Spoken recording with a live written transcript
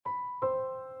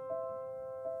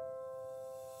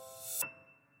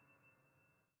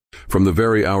From the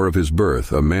very hour of his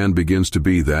birth, a man begins to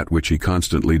be that which he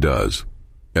constantly does.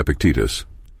 Epictetus.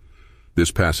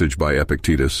 This passage by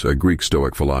Epictetus, a Greek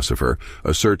Stoic philosopher,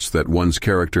 asserts that one's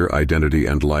character, identity,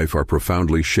 and life are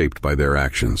profoundly shaped by their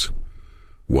actions.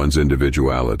 One's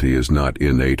individuality is not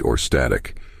innate or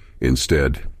static.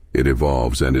 Instead, it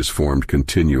evolves and is formed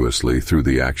continuously through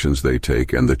the actions they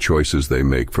take and the choices they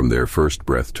make from their first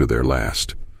breath to their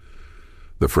last.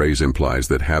 The phrase implies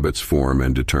that habits form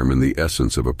and determine the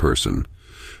essence of a person.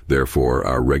 Therefore,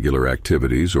 our regular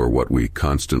activities, or what we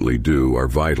constantly do, are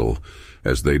vital,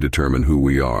 as they determine who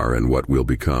we are and what we'll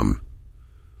become.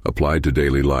 Applied to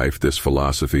daily life, this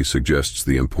philosophy suggests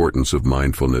the importance of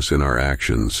mindfulness in our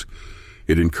actions.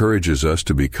 It encourages us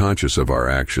to be conscious of our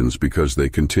actions because they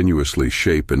continuously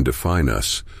shape and define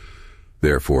us.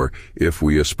 Therefore, if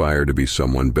we aspire to be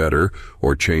someone better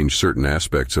or change certain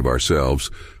aspects of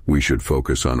ourselves, we should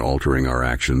focus on altering our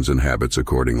actions and habits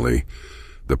accordingly.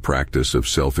 The practice of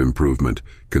self-improvement,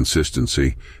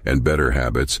 consistency, and better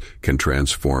habits can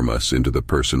transform us into the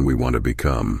person we want to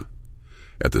become.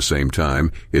 At the same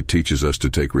time, it teaches us to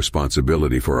take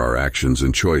responsibility for our actions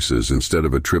and choices instead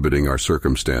of attributing our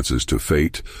circumstances to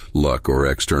fate, luck, or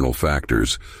external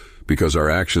factors, because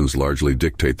our actions largely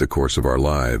dictate the course of our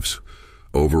lives.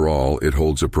 Overall, it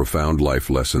holds a profound life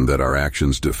lesson that our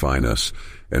actions define us,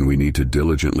 and we need to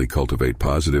diligently cultivate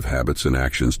positive habits and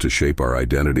actions to shape our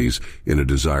identities in a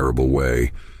desirable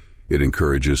way. It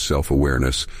encourages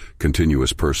self-awareness,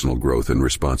 continuous personal growth, and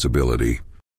responsibility.